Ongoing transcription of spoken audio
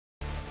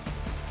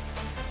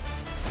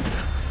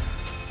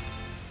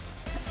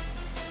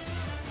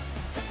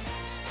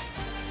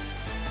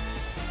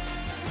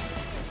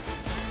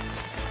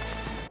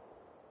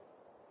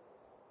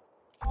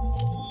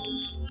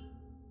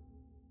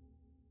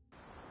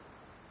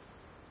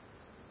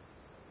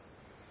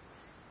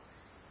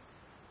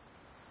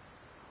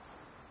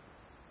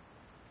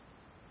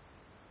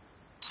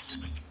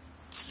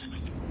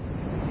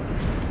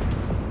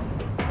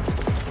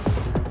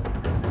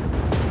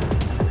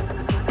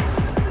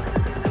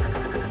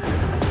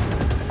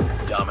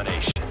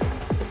Domination.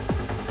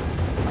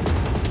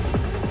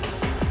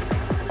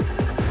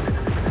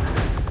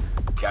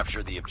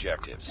 Capture the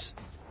objectives.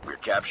 We're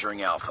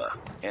capturing Alpha.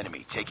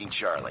 Enemy taking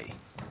Charlie.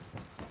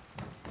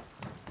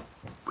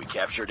 We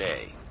captured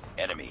A.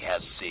 Enemy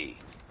has C.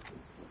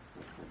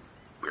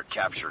 We're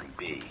capturing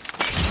B.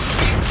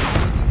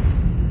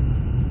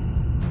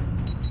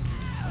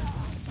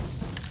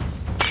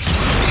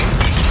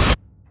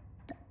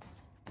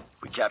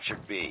 We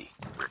captured B.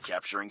 We're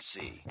capturing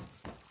C.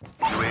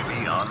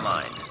 UAV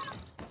online.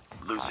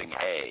 Losing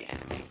A.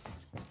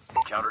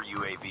 Counter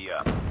UAV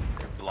up.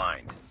 They're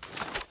blind.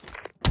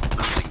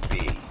 Losing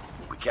B.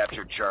 We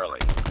captured Charlie.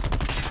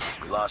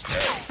 We lost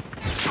A.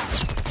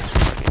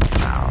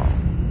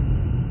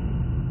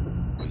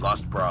 We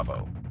lost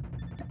Bravo.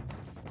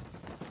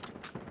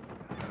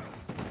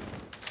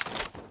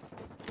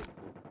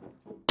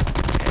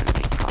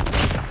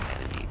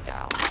 Enemy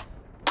down.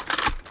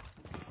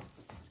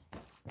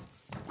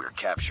 We're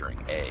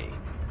capturing A.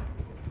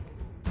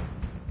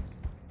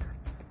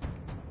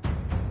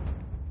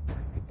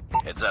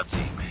 Heads up,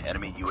 team.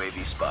 Enemy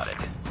UAV spotted.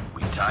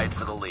 We tied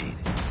for the lead.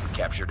 We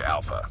captured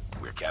Alpha.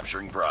 We're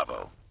capturing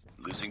Bravo.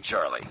 Losing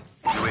Charlie.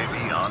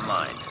 UAV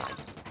online.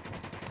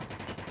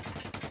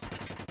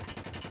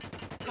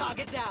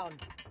 Target down.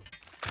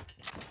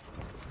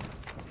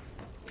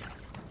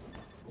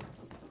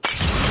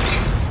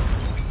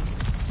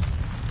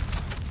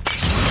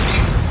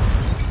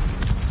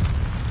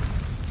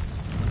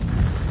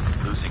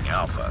 Losing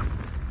Alpha.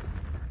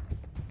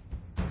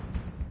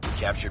 We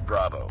captured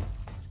Bravo.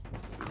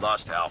 We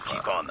lost Alpha.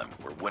 Keep on them.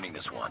 We're winning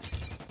this one.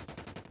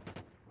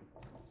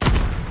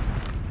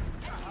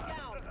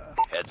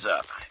 Heads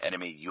up.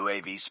 Enemy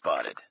UAV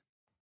spotted.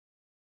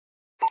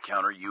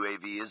 Counter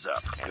UAV is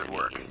up. Good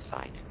work. In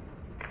sight.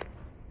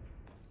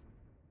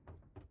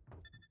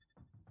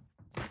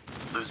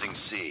 Losing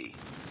C.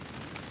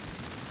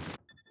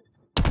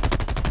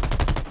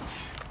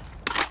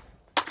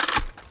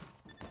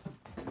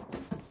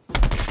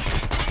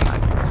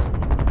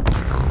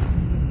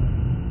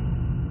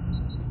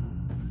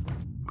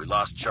 We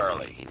lost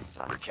Charlie.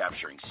 We're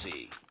capturing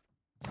C.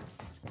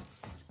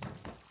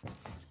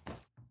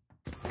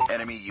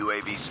 Enemy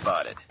UAV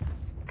spotted.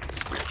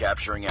 We're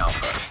capturing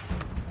Alpha.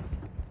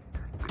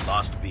 We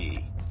lost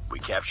B. We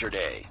captured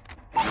A.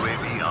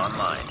 UAV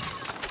online.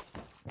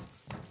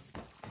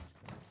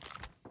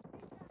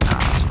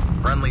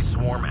 Friendly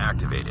swarm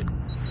activated.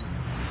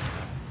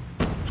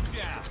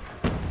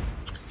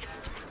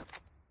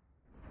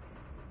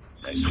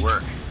 Nice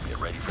work. Get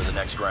ready for the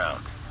next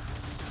round.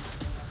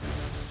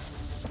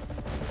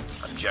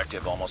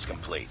 Objective almost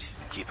complete.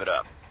 Keep it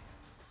up.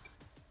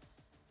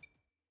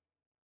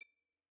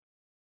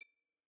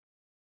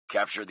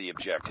 Capture the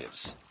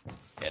objectives.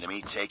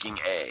 Enemy taking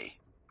A.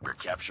 We're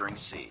capturing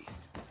C.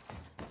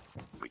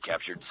 We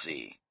captured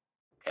C.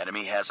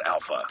 Enemy has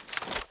Alpha.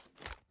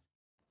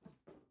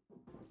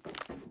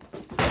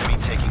 Enemy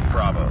taking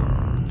Bravo.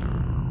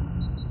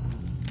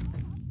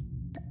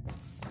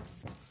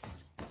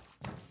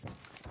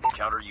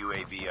 Counter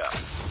UAV up.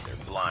 They're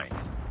blind.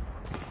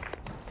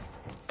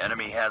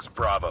 Enemy has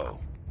Bravo.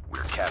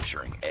 We're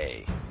capturing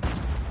A.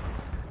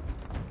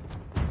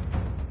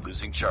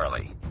 Losing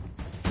Charlie.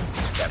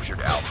 He's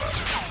captured Alpha.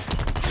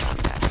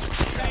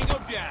 Tango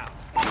down.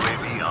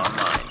 UAV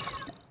online.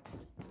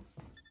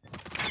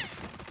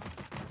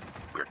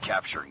 We're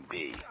capturing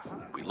B.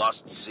 We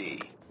lost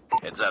C.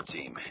 Heads up,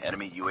 team.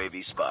 Enemy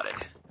UAV spotted.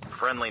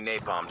 Friendly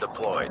napalm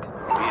deployed. Be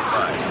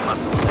advised,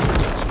 hostile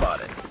sentry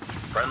spotted.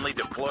 Friendly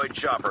deployed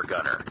chopper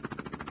gunner.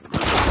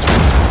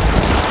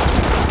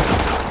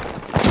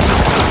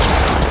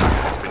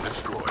 Has been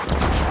destroyed.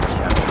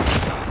 Captured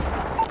C.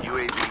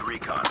 UAV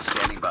recon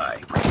standing by.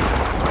 UAV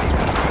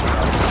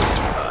recon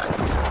standing by.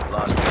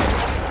 Lost A.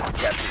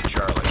 Captured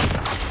Charlie.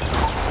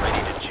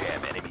 Ready to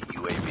jam enemy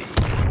UAV.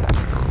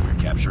 We're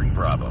capturing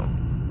Bravo.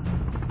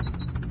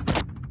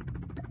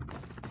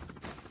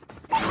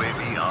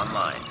 UAV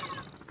online.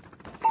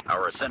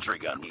 Our sentry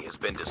gun has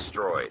been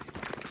destroyed.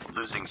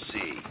 Losing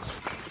C.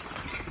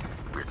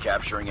 We're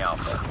capturing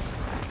Alpha.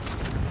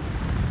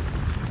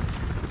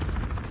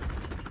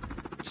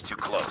 It's too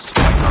close.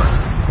 Fight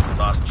harder. We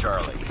lost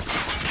Charlie.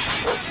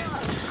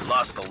 We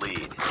lost the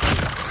lead.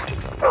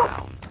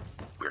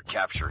 We're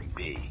capturing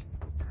B.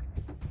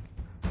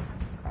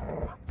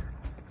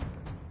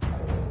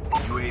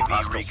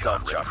 UAV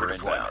recon chopper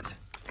inbound.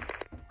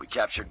 We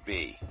captured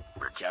B.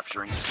 We're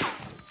capturing C.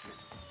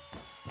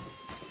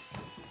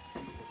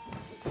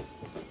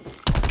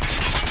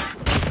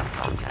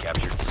 We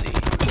captured C.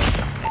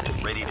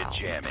 Ready to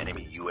jam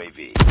enemy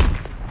UAV.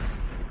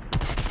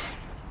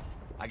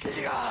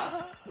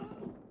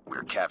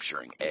 We're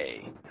capturing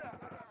A.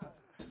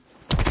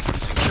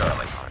 Losing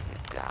Charlie.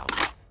 Down.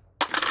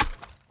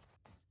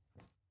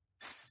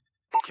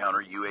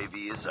 Counter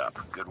UAV is up.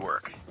 Good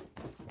work.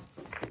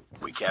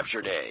 We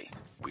captured A.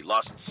 We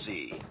lost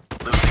C.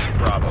 Losing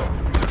Bravo.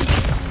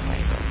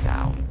 Tango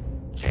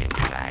down. Change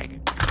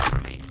mag.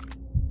 Cover me.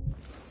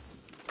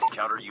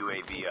 Counter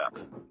UAV up.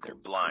 They're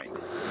blind.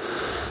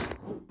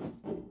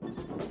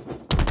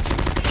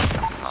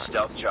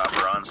 Stealth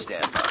chopper on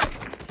standby.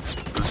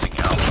 Losing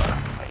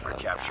Alpha. We're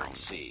capturing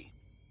C.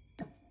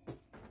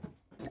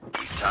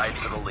 We tied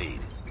for the lead.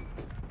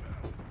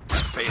 We're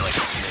failing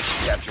this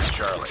mission. Captured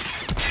Charlie.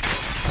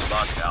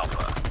 Lost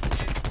Alpha.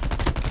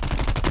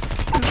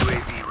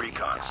 UAV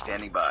recon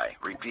standing by.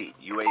 Repeat.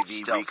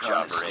 UAV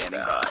recon standing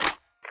by.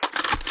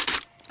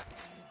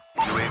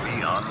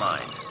 UAV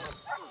online.